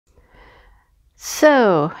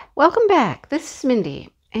So, welcome back. This is Mindy.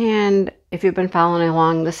 And if you've been following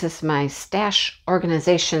along, this is my stash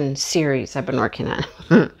organization series I've been working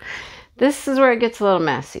on. This is where it gets a little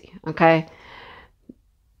messy, okay?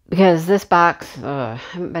 Because this box, I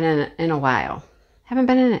haven't been in it in a while. Haven't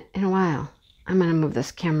been in it in a while. I'm going to move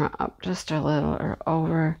this camera up just a little or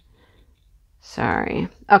over. Sorry.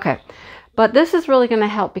 Okay. But this is really going to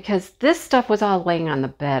help because this stuff was all laying on the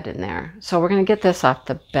bed in there. So we're going to get this off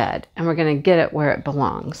the bed and we're going to get it where it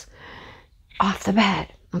belongs. Off the bed.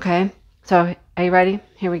 Okay. So are you ready?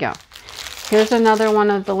 Here we go. Here's another one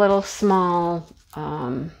of the little small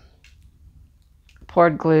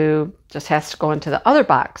poured glue. Just has to go into the other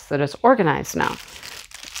box that is organized now.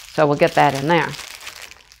 So we'll get that in there.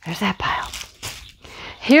 There's that pile.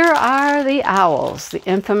 Here are the owls, the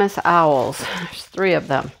infamous owls. There's 3 of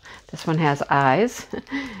them. This one has eyes.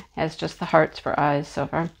 Has just the hearts for eyes so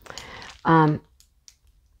far. I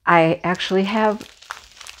actually have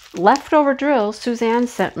leftover drills. Suzanne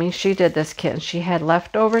sent me. She did this kit. And she had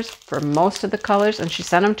leftovers for most of the colors, and she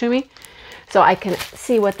sent them to me so I can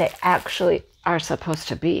see what they actually are supposed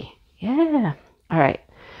to be. Yeah. All right.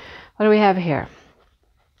 What do we have here?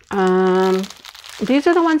 These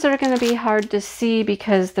are the ones that are going to be hard to see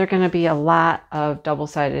because they're going to be a lot of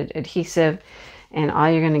double-sided adhesive. And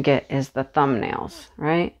all you're going to get is the thumbnails,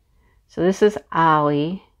 right? So this is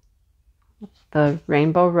Ollie, the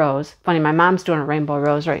rainbow rose. Funny, my mom's doing a rainbow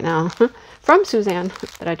rose right now from Suzanne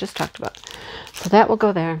that I just talked about. So that will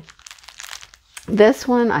go there. This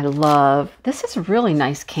one I love. This is a really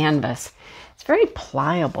nice canvas. It's very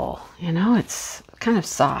pliable, you know, it's kind of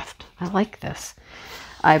soft. I like this.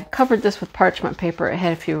 I've covered this with parchment paper. It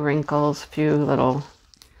had a few wrinkles, a few little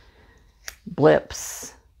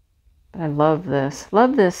blips. But I love this.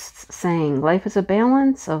 Love this saying, life is a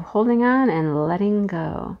balance of holding on and letting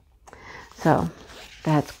go. So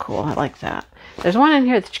that's cool. I like that. There's one in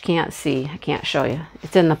here that you can't see. I can't show you.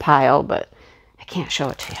 It's in the pile, but I can't show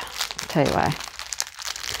it to you. I'll tell you why.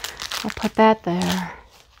 I'll put that there.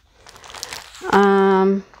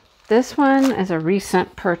 This one is a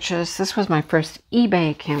recent purchase. This was my first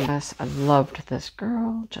eBay canvas. I loved this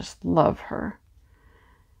girl. Just love her.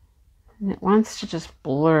 And it wants to just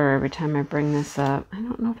blur every time I bring this up. I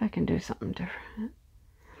don't know if I can do something different.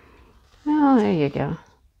 Oh, there you go.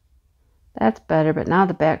 That's better, but now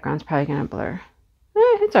the background's probably going to blur.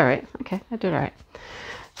 It's all right. Okay, I did all right.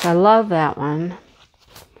 So I love that one.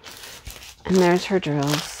 And there's her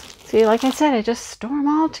drills. See, like I said, I just store them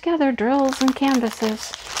all together, drills and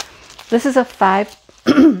canvases. This is a 5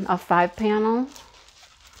 panel.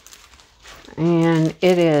 And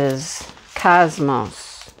it is Cosmos.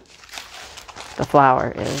 The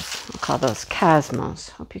flower is. I'll call those Cosmos.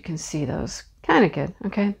 Hope you can see those. Kind of good.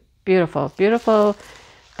 Okay. Beautiful. Beautiful,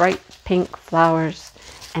 bright pink flowers.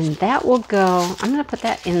 And that will go, I'm going to put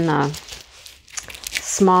that in the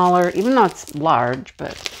smaller, even though it's large,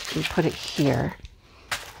 but we put it here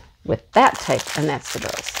with that type, and that's the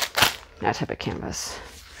drills. That type of canvas.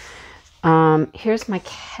 Here's my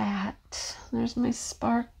cat. There's my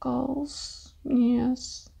sparkles.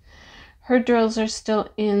 Yes. Her drills are still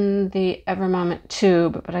in the Evermoment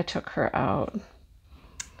tube, but I took her out.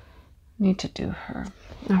 Need to do her.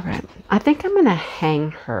 All right. I think I'm going to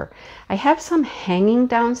hang her. I have some hanging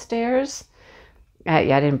downstairs. Yeah,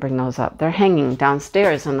 I didn't bring those up. They're hanging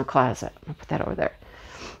downstairs in the closet. I'll put that over there.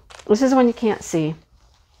 This is one you can't see.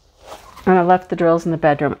 And I left the drills in the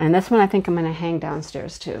bedroom. And this one I think I'm going to hang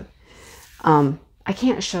downstairs too. I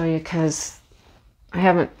can't show you because I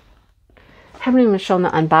haven't even shown the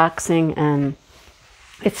unboxing, and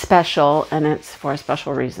it's special and it's for a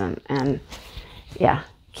special reason, and yeah,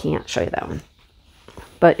 can't show you that one,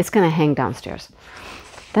 but it's going to hang downstairs.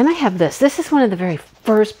 Then I have this. This is one of the very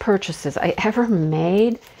first purchases I ever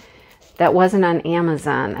made that wasn't on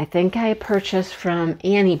Amazon. I think I purchased from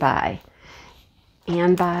Annie By,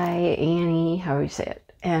 Annie, however you say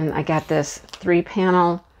it, and I got this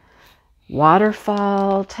 3-panel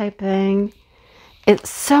waterfall type thing. It's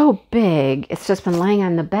so big, it's just been laying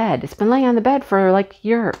on the bed. It's been laying on the bed for like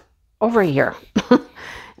over a year.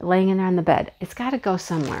 Laying in there on the bed. It's got to go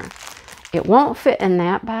somewhere. It won't fit in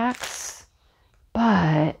that box,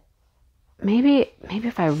 but maybe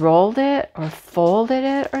if I rolled it or folded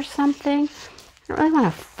it or something. I don't really want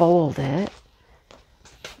to fold it.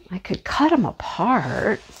 I could cut them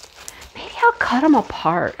apart. Maybe I'll cut them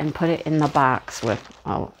apart and put it in the box with,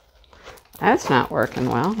 oh, that's not working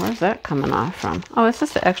well. Where's that coming off from? Oh, it's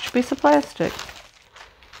just an extra piece of plastic.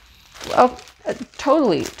 Oh,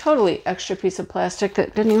 totally extra piece of plastic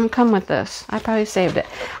that didn't even come with this. I probably saved it.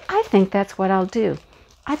 I think that's what I'll do.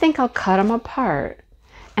 I think I'll cut them apart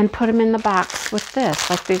and put them in the box with this,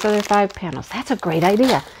 like these other 5 panels. That's a great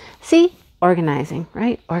idea. See? Organizing,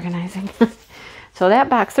 right? Organizing. So that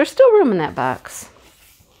box, there's still room in that box.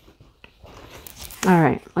 All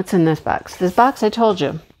right, what's in this box? This box, I told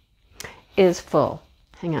you, is full.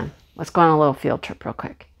 Hang on. Let's go on a little field trip real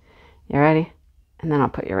quick. You ready? And then I'll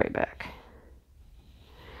put you right back.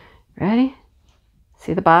 Ready?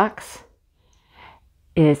 See the box?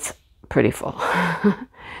 It's pretty full.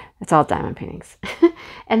 It's all diamond paintings.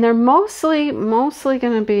 And they're mostly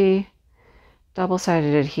going to be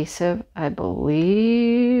double-sided adhesive, I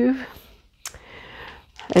believe.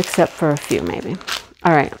 Except for a few, maybe.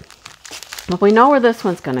 All right. Well, we know where this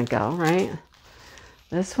one's going to go, right?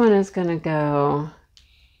 This one is going to go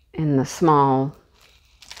in the small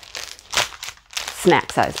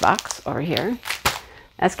snack size box over here.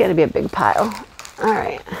 That's going to be a big pile. All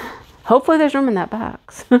right. Hopefully there's room in that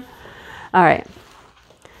box. All right.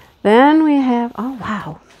 Then we have, oh,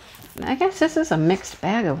 wow. I guess this is a mixed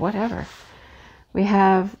bag of whatever. We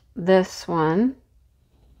have this one,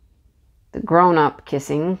 the grown-up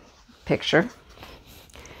kissing picture.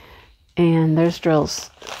 And there's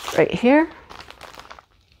drills right here.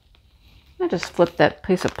 I just flipped that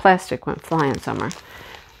piece of plastic, went flying somewhere.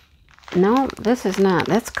 No, this is not.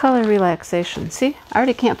 That's color relaxation. See, I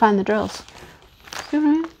already can't find the drills. See what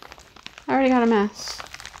I mean? I already got a mess.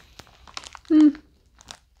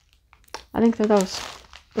 I think they're those.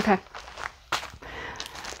 Okay.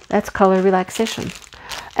 That's color relaxation.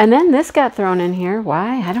 And then this got thrown in here.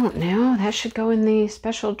 Why? I don't know. That should go in the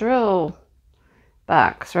special drill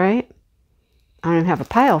box, right? I don't even have a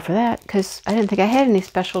pile for that because I didn't think I had any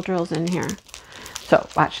special drills in here. So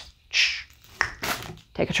watch. Shh.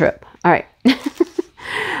 Take a trip. All right.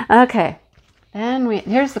 Okay. And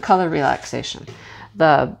here's the color relaxation.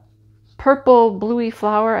 The purple bluey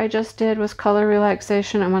flower I just did was color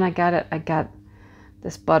relaxation. And when I got it, I got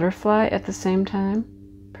this butterfly at the same time.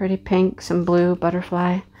 Pretty pink, some blue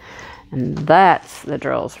butterfly. And that's the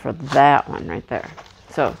drills for that one right there.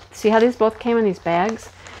 So see how these both came in these bags?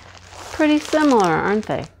 Pretty similar, aren't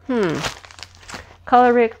they?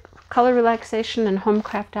 Color relaxation and home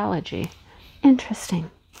craftology.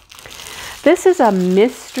 Interesting. This is a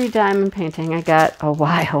mystery diamond painting I got a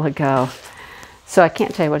while ago. So I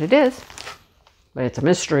can't tell you what it is, but it's a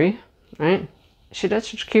mystery, right? She does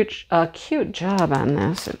such a cute job on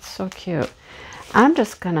this. It's so cute. I'm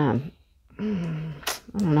just gonna, I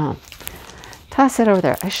don't know, toss it over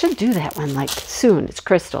there. I should do that one like soon. It's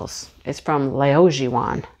crystals. It's from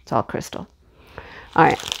Laojiwan. It's all crystal. All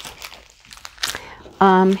right.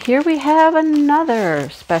 Here we have another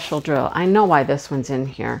special drill. I know why this one's in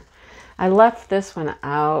here. I left this one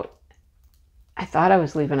out. I thought I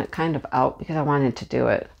was leaving it kind of out because I wanted to do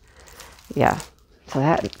it. Yeah. So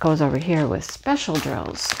that goes over here with special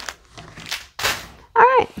drills. All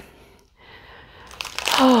right.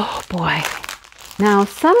 Oh boy. Now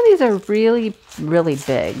some of these are really, really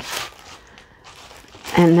big.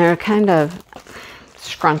 And they're kind of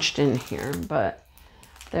scrunched in here, but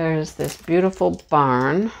there's this beautiful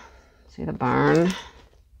barn. See the barn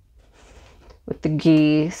with the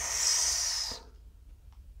geese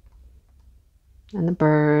and the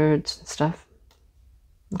birds and stuff.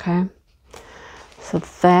 Okay. So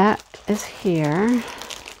that is here.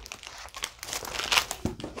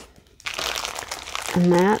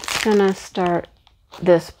 And that's gonna start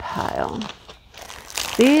this pile.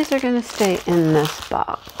 These are gonna stay in this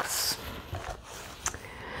box.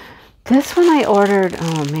 This one I ordered,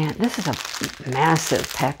 oh man, this is a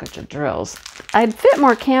massive package of drills. I'd fit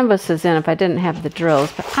more canvases in if I didn't have the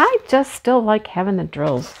drills, but I just still like having the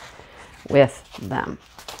drills with them.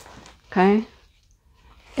 Okay.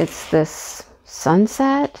 It's this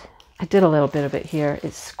sunset. I did a little bit of it here.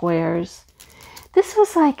 It's squares. This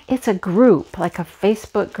was like, it's a group, like a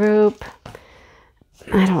Facebook group.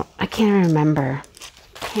 I can't even remember.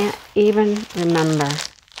 Can't even remember.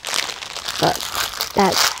 But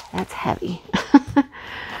that's heavy.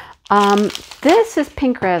 This is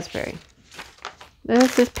pink raspberry.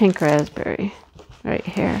 This is pink raspberry right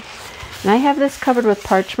here. And I have this covered with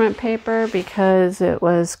parchment paper because it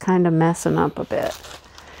was kind of messing up a bit.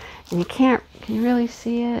 And can you really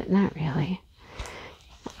see it? Not really.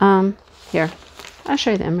 Here, I'll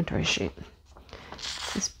show you the inventory sheet.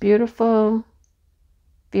 This beautiful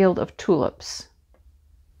field of tulips.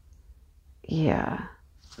 Yeah,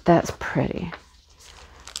 that's pretty.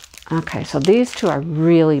 Okay, so these two are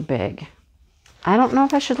really big. I don't know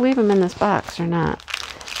if I should leave them in this box or not.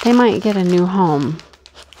 They might get a new home.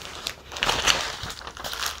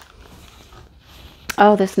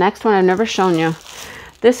 Oh, this next one I've never shown you.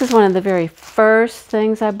 This is one of the very first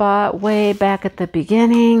things I bought way back at the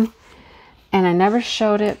beginning. And I never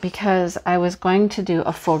showed it because I was going to do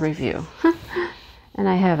a full review. And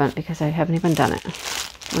I haven't because I haven't even done it.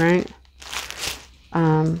 Right?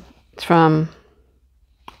 It's from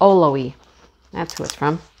Oloe. That's who it's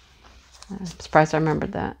from. I'm surprised I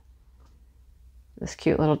remembered that. This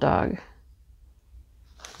cute little dog.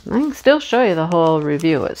 I can still show you the whole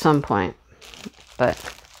review at some point. But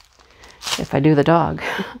if I do the dog.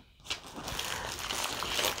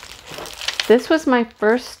 This was my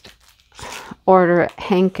first order at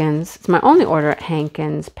Hankins. It's my only order at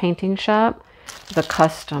Hankins Painting Shop. The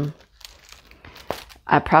custom.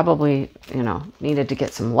 I probably, you know, needed to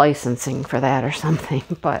get some licensing for that or something.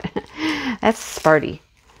 But that's Sparty.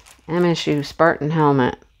 MSU Spartan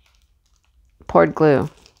helmet. Poured glue.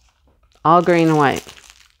 All green and white.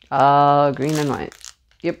 All green and white.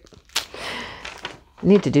 Yep. I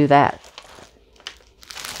need to do that.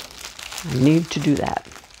 I need to do that.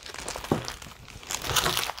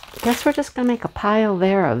 Guess we're just going to make a pile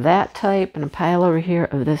there of that type and a pile over here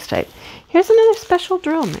of this type. Here's another special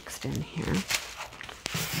drill mixed in here.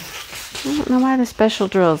 I don't know why the special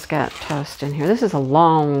drills got tossed in here. This is a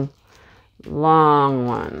long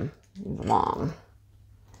one. Long.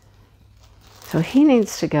 So he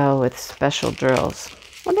needs to go with special drills.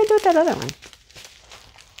 What did I do with that other one?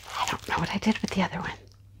 I don't know what I did with the other one.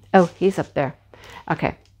 Oh, he's up there.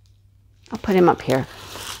 Okay. I'll put him up here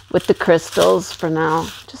with the crystals for now.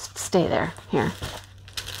 Just stay there. Here.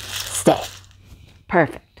 Stay.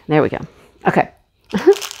 Perfect. There we go. Okay.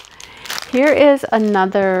 Here is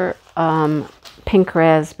another pink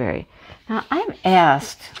raspberry. Now, I've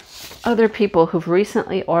asked other people who've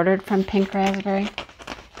recently ordered from Pink Raspberry,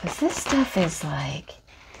 because this stuff is like,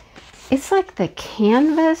 it's like the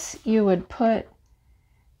canvas you would put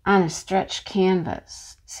on a stretched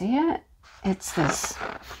canvas. See it? It's this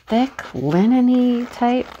thick, linen-y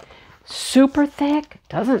type, super thick,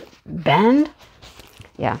 doesn't bend.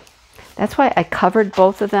 Yeah, that's why I covered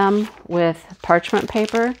both of them with parchment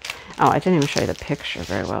paper. Oh, I didn't even show you the picture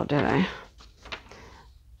very well, did I?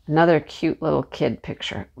 Another cute little kid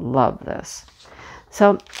picture. Love this.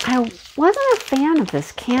 So I wasn't a fan of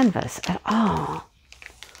this canvas at all.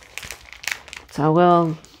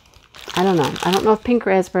 So I don't know. I don't know if Pink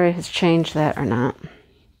Raspberry has changed that or not.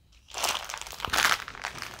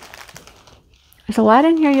 There's a lot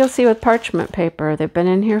in here you'll see with parchment paper. They've been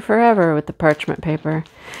in here forever with the parchment paper.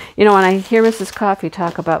 You know, when I hear Mrs. Coffee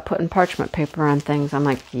talk about putting parchment paper on things, I'm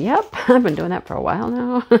like, yep, I've been doing that for a while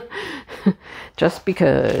now. Just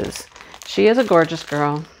because. She is a gorgeous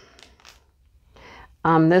girl.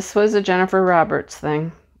 This was a Jennifer Roberts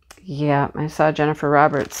thing. Yeah, I saw Jennifer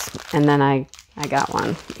Roberts, and then I got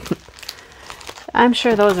one. I'm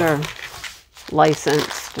sure those are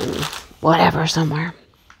licensed and whatever somewhere.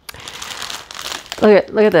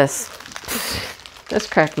 Look at this. This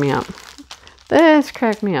cracked me up. This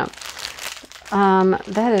cracked me up.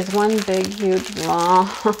 That is one big, huge, long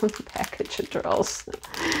package of drills.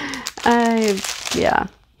 Yeah.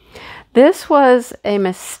 This was a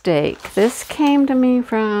mistake. This came to me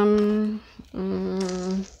from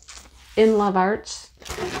In Love Arts.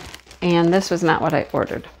 And this was not what I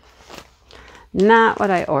ordered. Not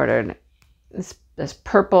what I ordered. This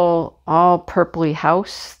purple, all purpley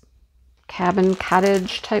house. Cabin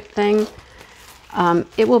cottage type thing.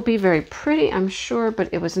 It will be very pretty, I'm sure, but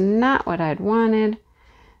it was not what I'd wanted.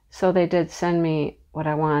 So they did send me what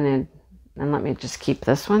I wanted, and let me just keep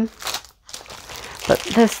this one. But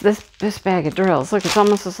this bag of drills, look, it's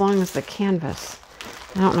almost as long as the canvas.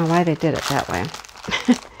 I don't know why they did it that way.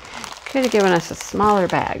 Could have given us a smaller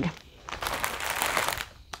bag.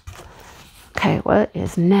 Okay, what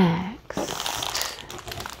is next?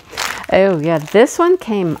 Oh, yeah, this one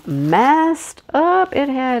came messed up. It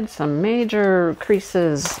had some major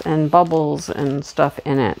creases and bubbles and stuff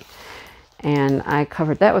in it. And I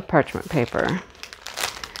covered that with parchment paper.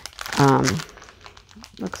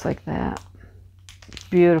 Looks like that.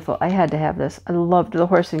 Beautiful. I had to have this. I loved the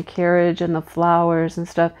horse and carriage and the flowers and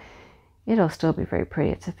stuff. It'll still be very pretty.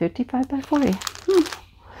 It's a 55 by 40.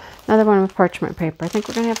 Another one with parchment paper. I think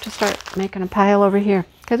we're going to have to start making a pile over here,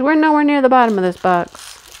 because we're nowhere near the bottom of this box.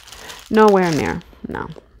 Nowhere near. No.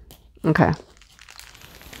 Okay.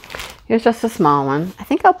 Here's just a small one. I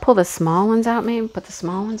think I'll pull the small ones out, maybe put the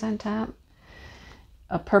small ones on top.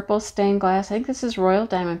 A purple stained glass. I think this is Royal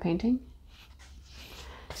Diamond Painting.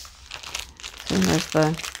 So there's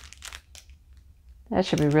that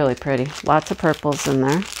should be really pretty. Lots of purples in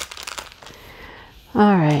there.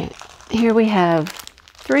 All right. Here we have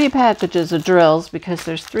 3 packages of drills, because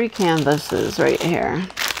there's 3 canvases right here.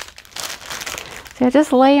 See, I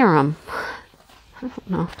just layer them. I don't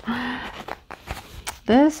know.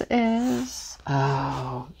 This is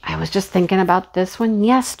Oh, I was just thinking about this one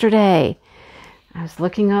yesterday. I was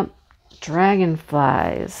looking up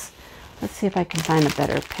dragonflies. Let's see if I can find a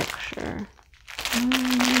better picture.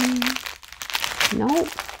 Nope.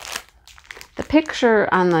 The picture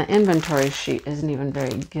on the inventory sheet isn't even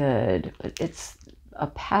very good, but it's a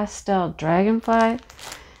pastel dragonfly.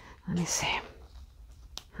 Let me see.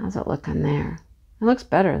 How's it look on there? It looks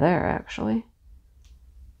better there, actually.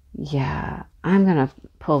 Yeah, I'm going to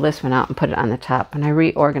pull this one out and put it on the top when I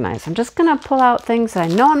reorganize. I'm just going to pull out things I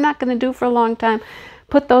know I'm not going to do for a long time.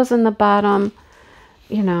 Put those in the bottom.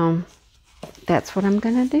 You know, that's what I'm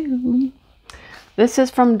going to do. This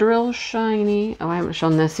is from Drill Shiny. Oh, I haven't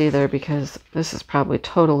shown this either because this is probably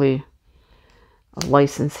totally a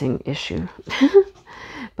licensing issue.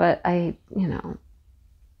 But you know,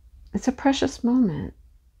 it's a precious moment.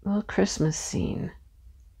 A little Christmas scene.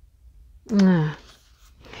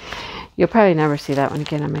 You'll probably never see that one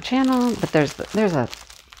again on my channel, but there's the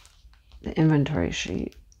inventory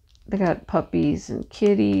sheet. They got puppies and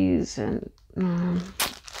kitties and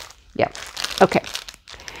yeah. Okay.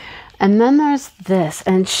 And then there's this,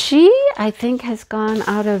 and she, I think, has gone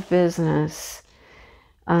out of business.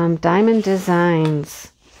 Diamond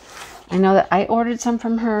Designs. I know that I ordered some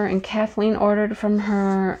from her, and Kathleen ordered from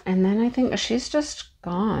her, and then I think she's just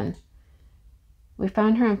gone. We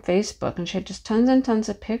found her on Facebook, and she had just tons and tons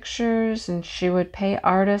of pictures, and she would pay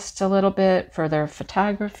artists a little bit for their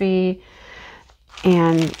photography,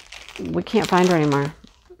 and we can't find her anymore.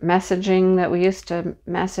 Messaging that we used to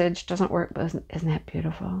message doesn't work, but isn't that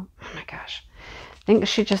beautiful? Oh my gosh. I think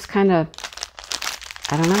she just kind of,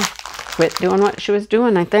 I don't know, quit doing what she was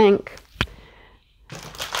doing, I think.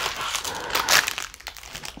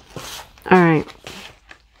 All right.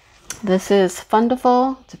 This is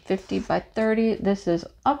Fundiful. It's a 50 by 30. This is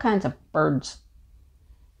all kinds of birds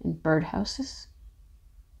and bird houses.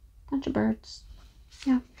 Bunch of birds.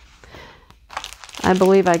 Yeah. I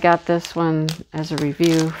believe I got this one as a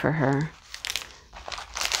review for her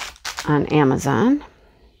on Amazon.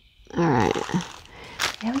 All right.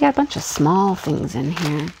 Yeah, we got a bunch of small things in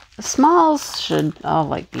here. The smalls should all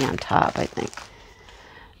like be on top, I think.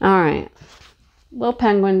 All right. Little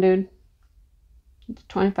penguin, dude.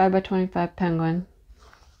 25 by 25 penguin.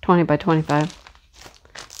 20 by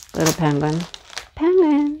 25. Little penguin.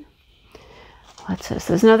 Penguin. What's this?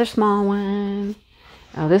 There's another small one.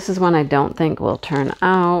 Oh, this is one I don't think will turn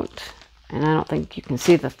out. And I don't think you can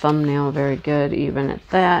see the thumbnail very good even at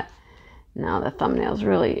that. No, the thumbnail's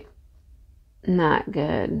really not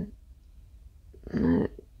good.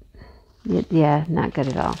 Yeah, not good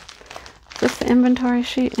at all. Is this the inventory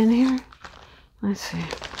sheet in here? Let's see.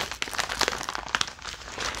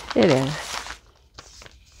 It is.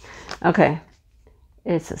 Okay.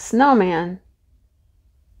 It's a snowman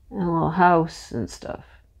and a little house and stuff.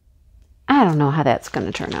 I don't know how that's going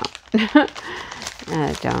to turn out.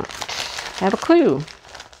 I don't have a clue.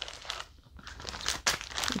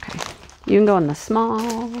 Okay. You can go in the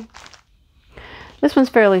small. This one's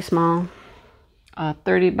fairly small.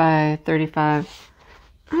 30 by 35.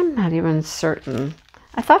 I'm not even certain.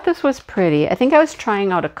 I thought this was pretty. I think I was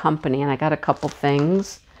trying out a company and I got a couple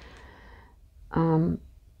things. I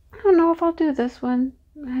don't know if I'll do this one.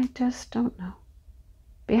 I just don't know.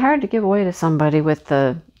 Be hard to give away to somebody with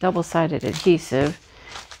the double-sided adhesive.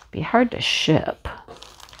 Be hard to ship.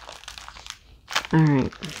 All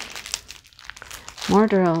right. More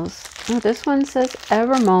drills. Oh, this one says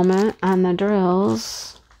Ever Moment on the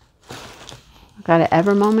drills. I've got an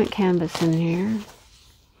Ever Moment canvas in here.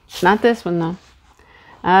 Not this one, though.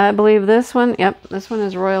 I believe this one, yep, this one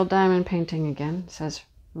is Royal Diamond Painting again. It says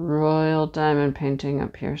Royal Diamond Painting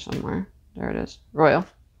up here somewhere. There it is, Royal.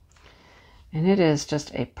 And it is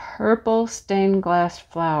just a purple stained glass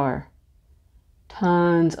flower.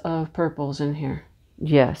 Tons of purples in here.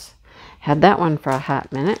 Yes. Had that one for a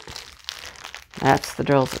hot minute. That's the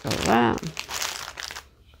drills that go with that.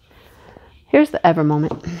 Here's the Ever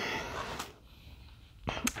Moment.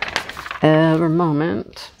 Ever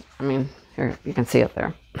Moment. I mean, here, you can see it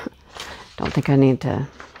there. Don't think I need to.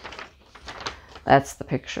 That's the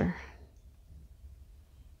picture.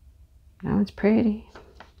 That one's pretty.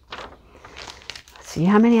 See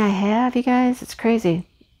how many I have, you guys? It's crazy.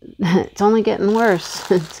 It's only getting worse.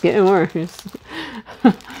 It's getting worse.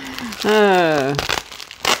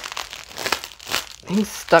 He's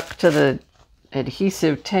stuck to the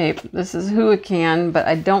adhesive tape. This is Huacan, but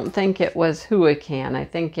I don't think it was Huacan. I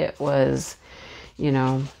think it was, you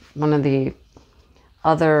know, one of the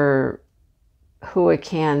other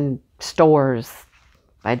Huacan stores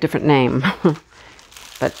by a different name.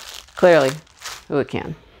 But clearly,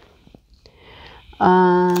 Huacan.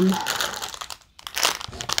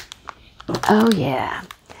 Oh yeah,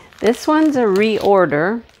 this one's a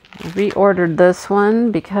reorder. I reordered this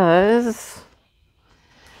one because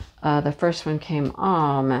the first one came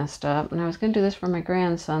all messed up, and I was going to do this for my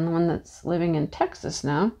grandson, the one that's living in Texas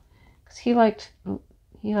now, because he liked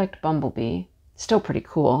Bumblebee. Still pretty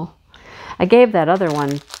cool. I gave that other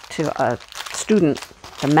one to a student,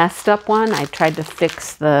 the messed up one. I tried to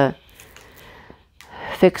fix the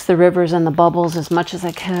rivers and the bubbles as much as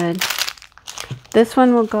I could. This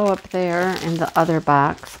one will go up there in the other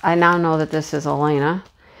box. I now know that this is Elena,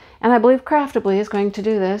 and I believe Craftably is going to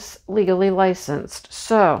do this legally licensed.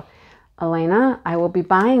 So, Elena, I will be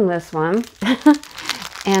buying this one,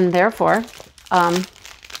 and therefore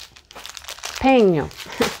paying you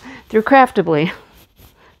through Craftably.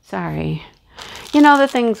 Sorry. You know the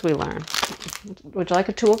things we learn. Would you like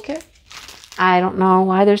a toolkit? I don't know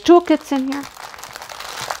why there's toolkits in here.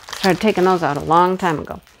 Started taking those out a long time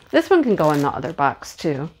ago. This one can go in the other box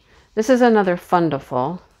too. This is another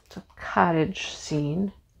Fundaful. It's a cottage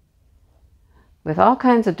scene with all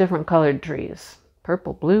kinds of different colored trees.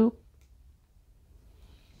 Purple, blue,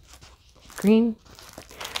 green.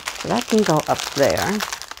 So that can go up there.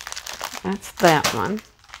 That's that one.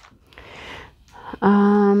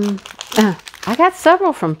 I got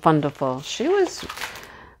several from Fundaful. She was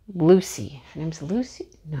Lucy. Her name's Lucy?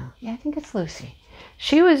 No. Yeah, I think it's Lucy.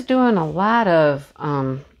 She was doing a lot of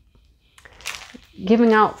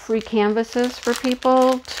giving out free canvases for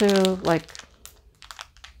people to like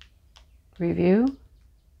review,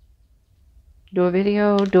 do a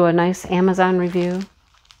video, do a nice Amazon review.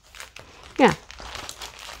 Yeah,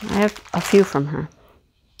 I have a few from her.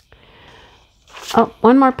 Oh,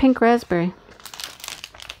 one more pink raspberry.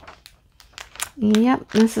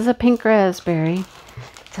 Yep, this is a pink raspberry.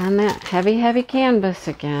 It's on that heavy, heavy canvas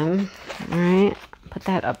again. All right, put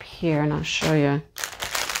that up here and I'll show you.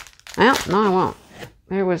 Well, no, I won't.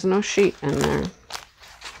 There was no sheet in there.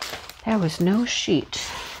 There was no sheet.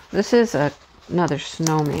 This is another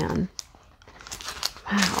snowman.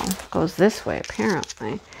 Wow, goes this way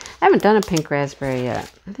apparently. I haven't done a pink raspberry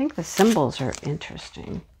yet. I think the symbols are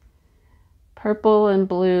interesting. Purple and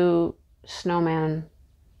blue snowman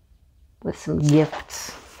with some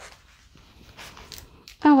gifts.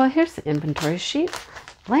 Oh, well, here's the inventory sheet.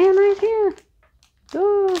 Laying right here.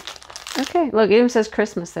 Oh, okay. Look, it even says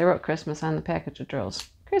Christmas. They wrote Christmas on the package of drills.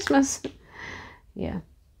 Christmas. Yeah.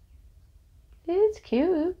 It's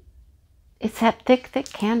cute. It's that thick, thick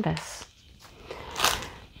canvas.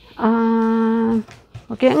 We're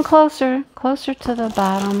getting closer to the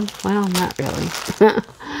bottom. Well, not really.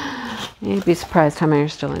 You'd be surprised how many are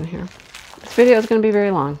still in here. This video is going to be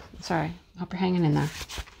very long. Sorry. Hope you're hanging in there.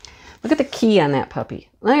 Look at the key on that puppy.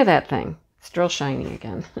 Look at that thing. It's still shiny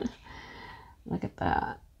again. Look at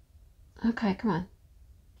that. Okay, come on.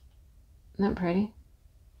 Isn't that pretty?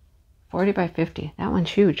 40 by 50. That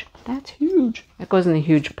one's huge. That's huge. That goes in the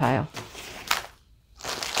huge pile.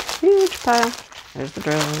 Huge pile. There's the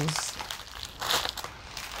drills.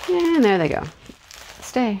 And there they go.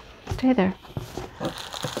 Stay there.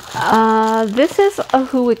 This is a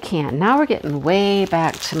Huacan. Now we're getting way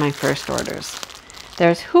back to my first orders.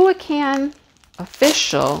 There's Huacan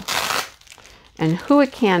Official and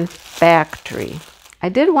Huacan Factory. I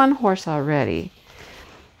did one horse already,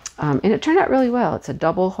 and it turned out really well. It's a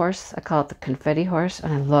double horse. I call it the confetti horse,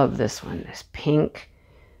 and I love this one. This pink,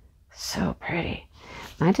 so pretty.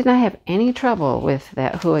 I did not have any trouble with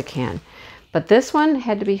that Huacan. But this one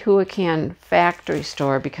had to be Huacan Factory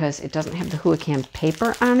Store because it doesn't have the Huacan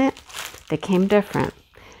paper on it. They came different.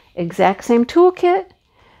 Exact same toolkit,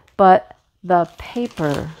 but the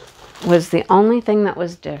paper was the only thing that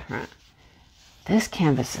was different. This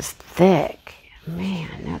canvas is thick.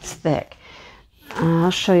 Man, that's thick.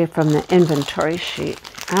 I'll show you from the inventory sheet.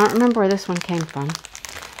 I don't remember where this one came from,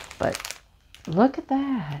 but look at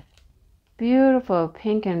that. Beautiful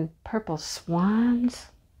pink and purple swans.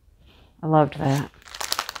 I loved that.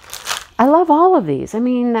 I love all of these. I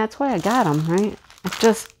mean, that's why I got them, right? It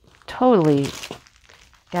just totally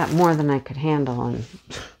got more than I could handle.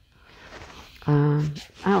 And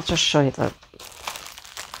I'll just show you the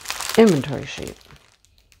inventory sheet.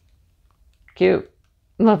 Cute.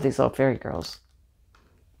 Love these little fairy girls.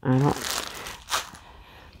 I don't.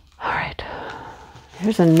 All right.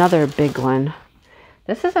 Here's another big one.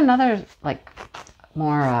 This is another, like,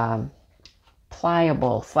 more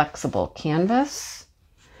pliable, flexible canvas.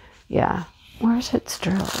 Yeah. Where's its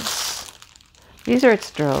drills? These are its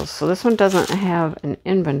drills. So this one doesn't have an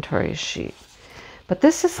inventory sheet. But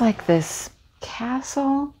this is like this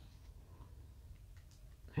castle.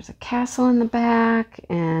 There's a castle in the back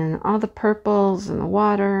and all the purples and the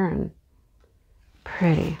water and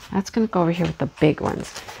pretty. That's going to go over here with the big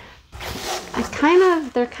ones.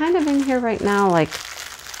 they're kind of in here right now, like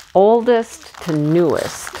oldest to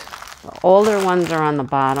newest. The older ones are on the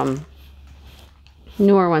bottom.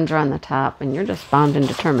 Newer ones are on the top, and you're just bound and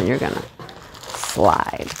determined you're gonna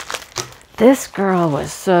slide. This girl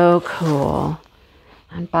was so cool.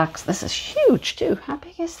 Unbox. This is huge too. How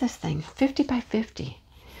big is this thing? 50 by 50.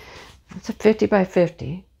 It's a 50 by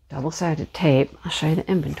 50 double-sided tape. I'll show you the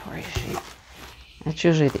inventory sheet. That's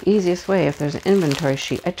usually the easiest way if there's an inventory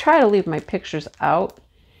sheet. I try to leave my pictures out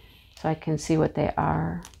so I can see what they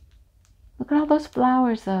are. Look at all those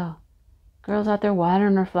flowers though. Girls out there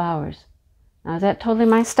watering their flowers. Now is that totally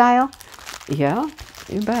my style? Yeah,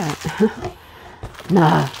 you bet.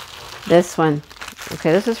 Nah, this one.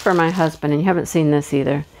 Okay, this is for my husband, and you haven't seen this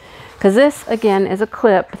either. Because this, again, is a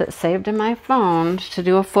clip that's saved in my phone to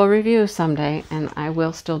do a full review someday, and I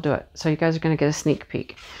will still do it. So you guys are going to get a sneak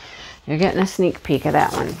peek. You're getting a sneak peek of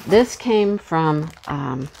that one. This came from,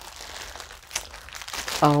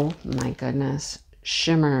 oh my goodness,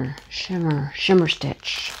 Shimmer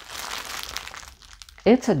Stitch.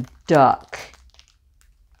 It's a duck.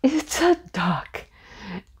 It's a duck.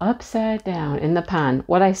 Upside down in the pond.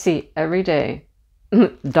 What I see every day.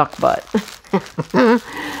 Duck butt.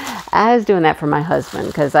 I was doing that for my husband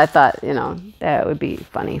because I thought, you know, that would be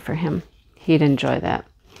funny for him. He'd enjoy that.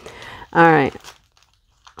 All right.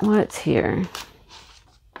 What's here?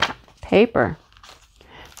 Paper.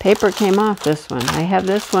 Paper came off this one. I have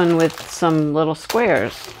this one with some little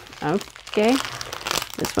squares. Okay.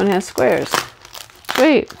 This one has squares.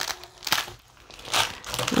 Sweet.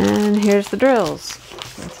 And here's the drills.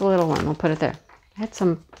 That's a little one. We'll put it there. I had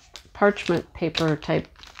some parchment paper type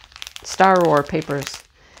Star Wars papers.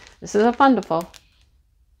 This is a Fundaful.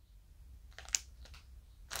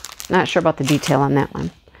 Not sure about the detail on that one.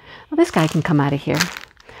 Well, this guy can come out of here.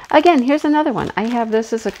 Again, here's another one. I have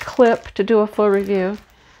this as a clip to do a full review.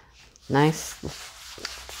 Nice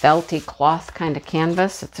felty cloth kind of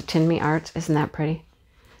canvas. It's a Tin Me Arts. Isn't that pretty?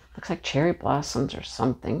 Looks like cherry blossoms or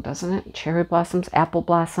something, doesn't it? Cherry blossoms, apple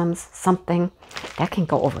blossoms, something. That can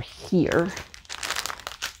go over here.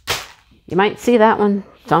 You might see that one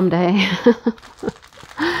someday.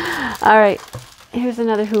 All right, here's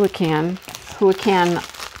another Houlican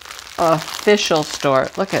official store.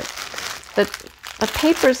 Look at the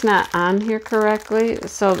paper's not on here correctly,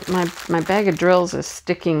 so my bag of drills is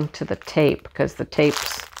sticking to the tape because the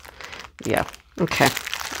tape's, yeah, okay.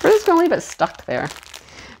 We're just gonna leave it stuck there.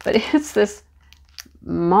 But it's this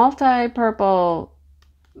multi-purple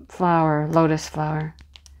flower, lotus flower.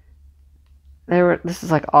 This is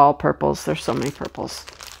like all purples. There's so many purples.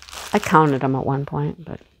 I counted them at one point,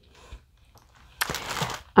 but.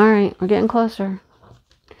 All right, we're getting closer.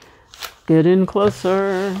 Getting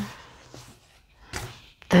closer.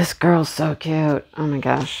 This girl's so cute. Oh my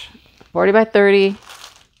gosh. 40 by 30.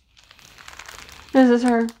 This is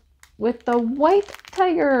her with the white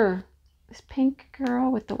tiger. This pink girl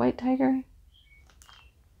with the white tiger.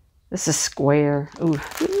 This is square. Ooh.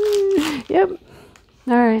 Yep.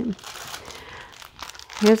 All right.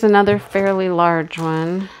 Here's another fairly large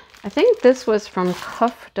one. I think this was from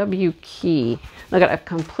Cuff W. Key. Look, I've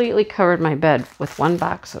completely covered my bed with one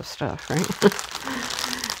box of stuff, right?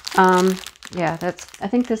 Yeah, I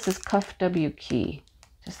think this is Cuff W. Key.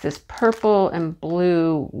 Just this purple and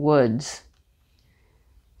blue woods.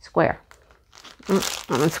 Square. I'm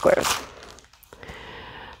in squares.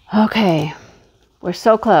 Okay. We're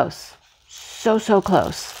so close. So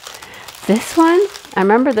close. This one, I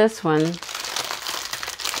remember this one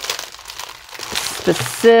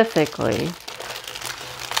specifically.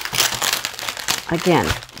 Again,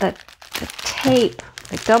 the tape,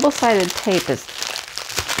 the double-sided tape is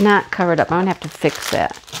not covered up. I'm going to have to fix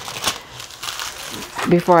that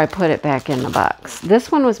before I put it back in the box.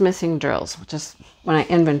 This one was missing drills, which is when I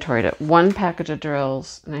inventoried it. One package of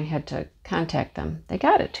drills, and I had to contact them. They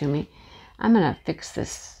got it to me. I'm going to fix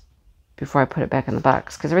this before I put it back in the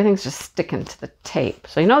box because everything's just sticking to the tape.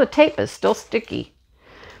 So you know the tape is still sticky.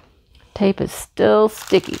 Tape is still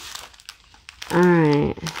sticky. All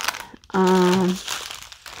right. I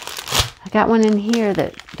got one in here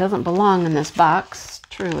that doesn't belong in this box,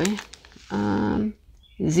 truly.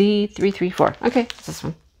 Z334. Okay, it's this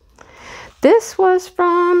one. This was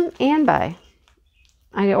from Anbuy.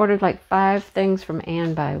 I ordered like 5 things from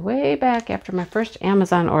Anbuy way back after my first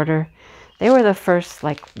Amazon order. They were the first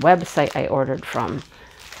like website I ordered from.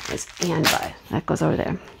 It's Anbuy. That goes over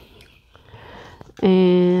there.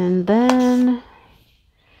 And then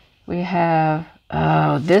we have,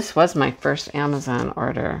 oh, this was my first Amazon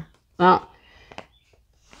order. Well,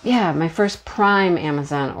 yeah, my first Prime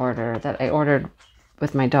Amazon order that I ordered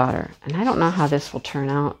with my daughter. And I don't know how this will turn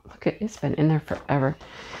out. Look, it's been in there forever.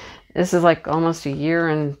 This is like almost a year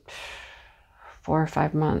and 4 or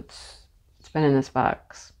 5 months it's been in this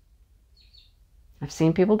box. I've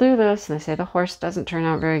seen people do this, and they say the horse doesn't turn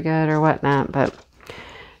out very good or whatnot, but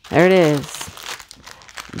there it is.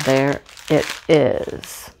 There it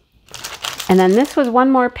is. And then this was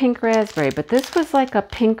one more pink raspberry, but this was like a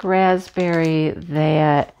pink raspberry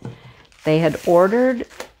that they had ordered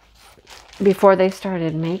before they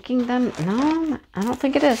started making them. No, I don't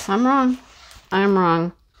think it is. I'm wrong. I'm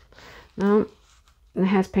wrong. No, it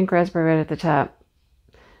has pink raspberry right at the top.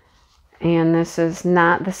 And this is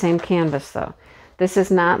not the same canvas, though. This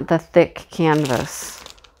is not the thick canvas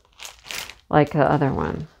like the other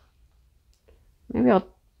one. Maybe I'll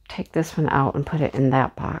take this one out and put it in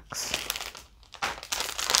that box.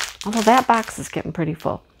 Although that box is getting pretty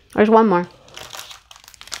full. There's one more.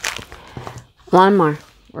 One more.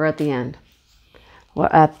 We're at the end. We're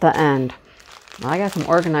at the end. Well, I got some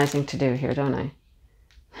organizing to do here, don't I?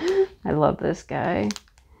 I love this guy.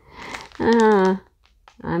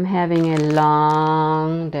 I'm having a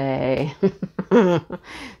long day.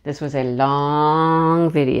 This was a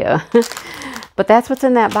long video. But that's what's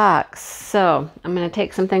in that box. So I'm going to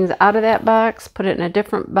take some things out of that box, put it in a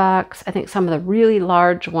different box. I think some of the really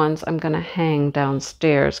large ones I'm going to hang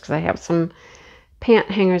downstairs because I have some pant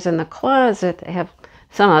hangers in the closet that have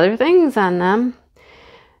some other things on them.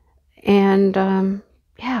 And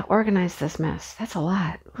yeah, organize this mess. That's a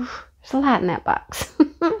lot. Oof, there's a lot in that box.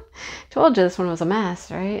 Told you this one was a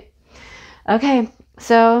mess, right? Okay,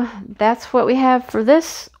 so that's what we have for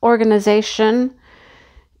this organization.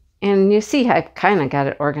 And you see, I kind of got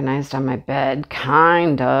it organized on my bed,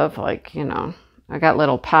 kind of, like, you know, I got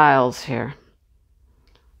little piles here.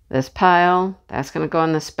 This pile, that's going to go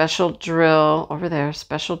in the special drill over there,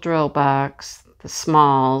 special drill box, the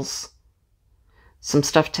smalls, some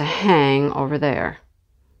stuff to hang over there.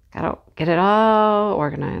 Got to get it all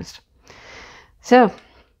organized. So,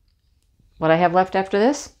 what I have left after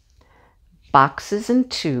this, boxes and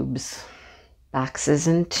tubes. Boxes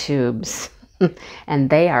and tubes. And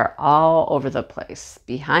they are all over the place.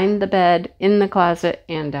 Behind the bed, in the closet,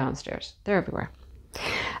 and downstairs. They're everywhere.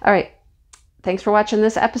 All right. Thanks for watching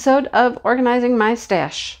this episode of Organizing My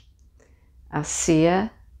Stash. I'll see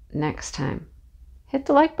you next time. Hit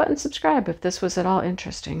the like button, subscribe if this was at all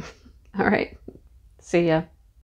interesting. All right. See ya.